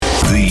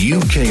The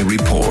UK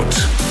Report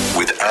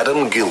with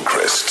Adam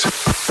Gilchrist.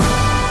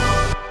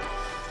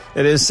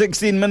 It is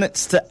 16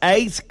 minutes to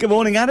 8. Good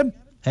morning, Adam.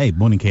 Hey,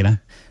 morning, Keno.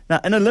 Now,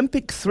 an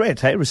Olympic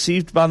threat,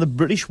 received by the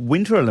British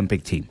Winter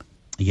Olympic team.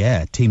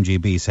 Yeah, Team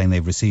GB saying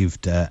they've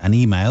received an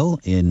email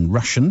in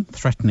Russian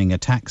threatening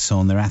attacks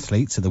on their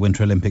athletes at the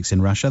Winter Olympics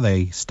in Russia.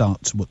 They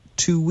start,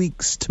 2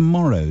 weeks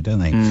tomorrow, don't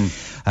they?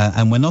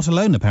 And we're not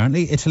alone,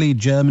 apparently. Italy,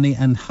 Germany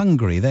and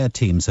Hungary, their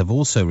teams have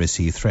also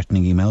received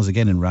threatening emails,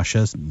 again in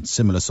Russia,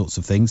 similar sorts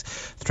of things,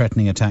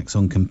 threatening attacks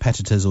on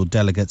competitors or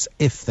delegates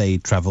if they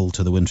travel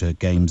to the Winter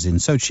Games in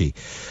Sochi.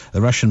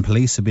 The Russian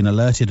police have been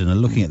alerted and are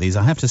looking at these.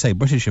 I have to say,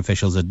 British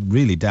officials are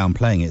really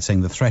downplaying it, saying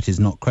the threat is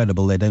not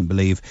credible. They don't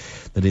believe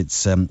that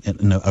it's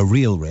a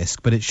real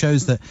risk, but it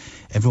shows that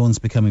everyone's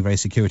becoming very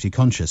security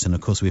conscious. And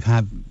of course, we've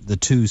had the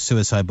 2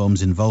 suicide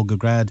bombs in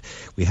Volgograd.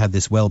 We had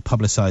this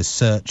well-publicised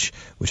search,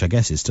 which I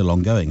guess is still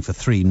ongoing, for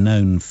 3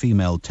 known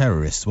female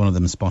terrorists, one of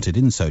them spotted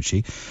in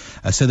Sochi.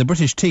 So the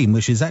British team,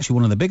 which is actually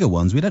one of the bigger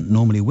ones, we don't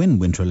normally win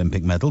Winter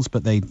Olympic medals,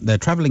 but they're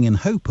travelling in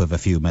hope of a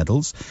few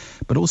medals,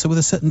 but also with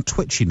a certain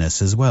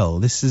twitchiness as well.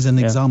 This is an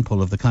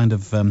example of the kind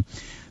of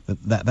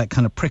that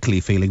kind of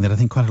prickly feeling that I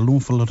think quite an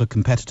awful lot of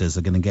competitors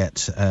are going to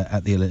get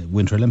at the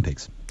Winter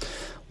Olympics.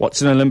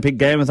 What's an Olympic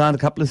game without a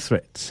couple of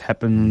threats?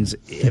 Happens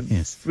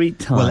every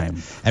time.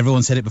 Well,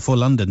 everyone said it before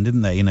London,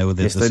 didn't they? You know, with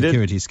the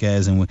security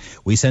scares, and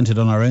we centred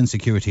on our own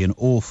security an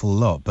awful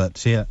lot.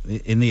 But yeah,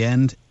 in the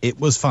end, it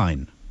was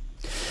fine.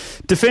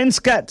 Defence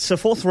cuts, a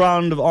 4th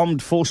round of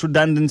armed force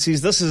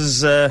redundancies. This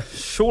is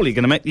surely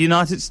going to make the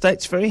United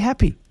States very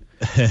happy.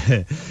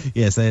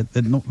 Yes, they're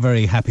not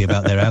very happy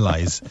about their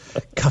allies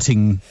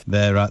cutting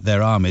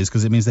their armies,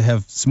 because it means they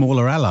have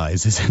smaller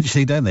allies,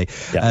 essentially, don't they?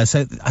 Yeah.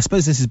 So I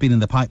suppose this has been in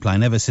the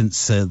pipeline ever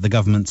since the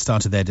government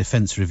started their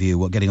defence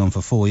review, getting on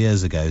for 4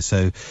 years ago.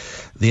 So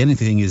the only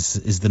thing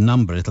is the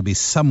number. It'll be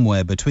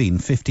somewhere between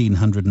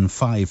 1,500 and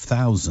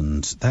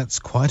 5,000. That's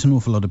quite an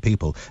awful lot of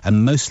people,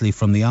 and mostly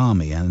from the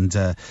army. And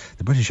the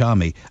British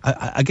Army,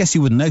 I guess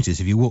you wouldn't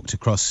notice if you walked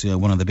across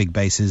one of the big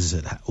bases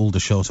at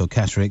Aldershot or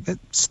Catterick. They're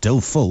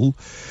still full.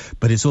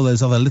 But it's all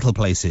those other little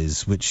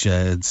places which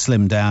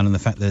slim down, and the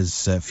fact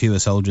there's fewer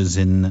soldiers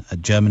in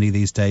Germany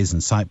these days,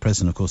 and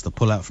Cyprus, and of course the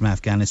pullout from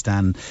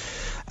Afghanistan.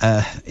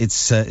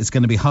 It's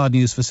going to be hard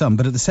news for some.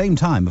 But at the same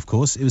time, of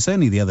course, it was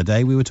only the other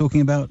day we were talking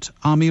about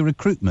army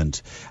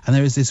recruitment, and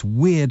there is this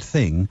weird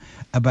thing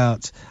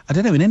about, I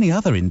don't know, in any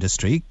other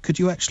industry, could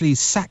you actually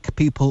sack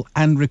people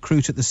and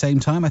recruit at the same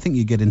time? I think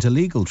you'd get into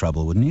legal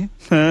trouble, wouldn't you?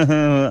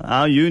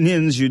 Our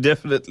unions, you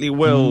definitely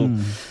will.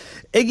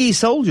 Eggy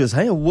Soldiers,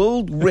 a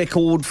world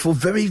record for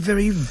very,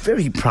 very,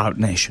 very proud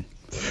nation.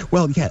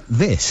 Well, yeah,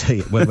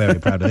 we're very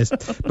proud of this.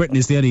 Britain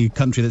is the only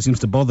country that seems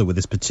to bother with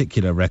this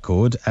particular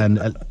record,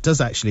 and does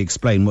actually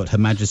explain what Her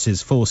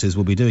Majesty's forces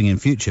will be doing in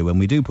future when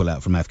we do pull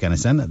out from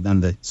Afghanistan,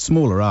 and the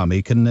smaller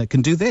army can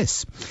do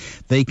this.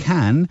 They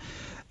can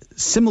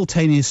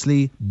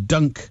simultaneously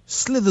dunk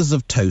slithers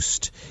of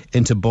toast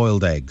into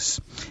boiled eggs.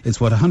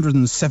 It's what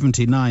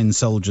 179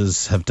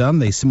 soldiers have done.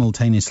 They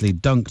simultaneously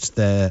dunked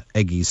their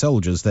Eggy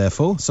Soldiers,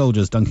 therefore,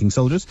 soldiers dunking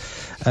soldiers,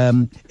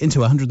 into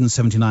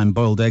 179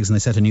 boiled eggs, and they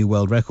set a new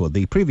world record.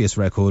 The previous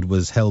record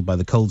was held by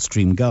the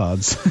Coldstream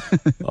Guards.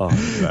 No.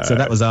 So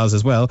that was ours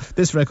as well.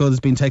 This record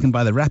has been taken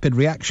by the Rapid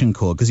Reaction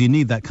Corps, because you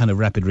need that kind of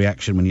rapid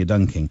reaction when you're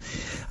dunking.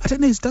 I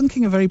don't know, is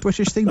dunking a very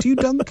British thing? Do you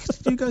dunk?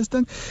 Do you guys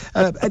dunk?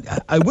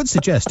 I would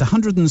suggest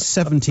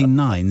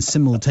 179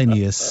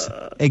 simultaneous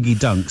Eggy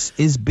dunks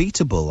is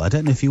beatable. I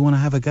don't know if you want to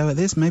have a go at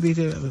this.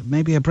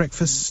 Maybe a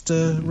breakfast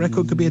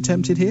record could be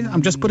attempted here.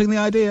 I'm just putting the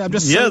idea. I'm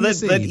just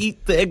they'd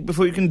eat the egg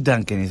before you can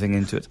dunk anything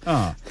into it.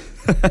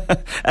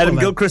 Adam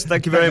Gilchrist,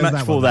 thank you very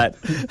much for that.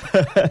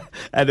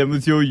 Adam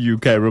with your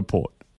UK report.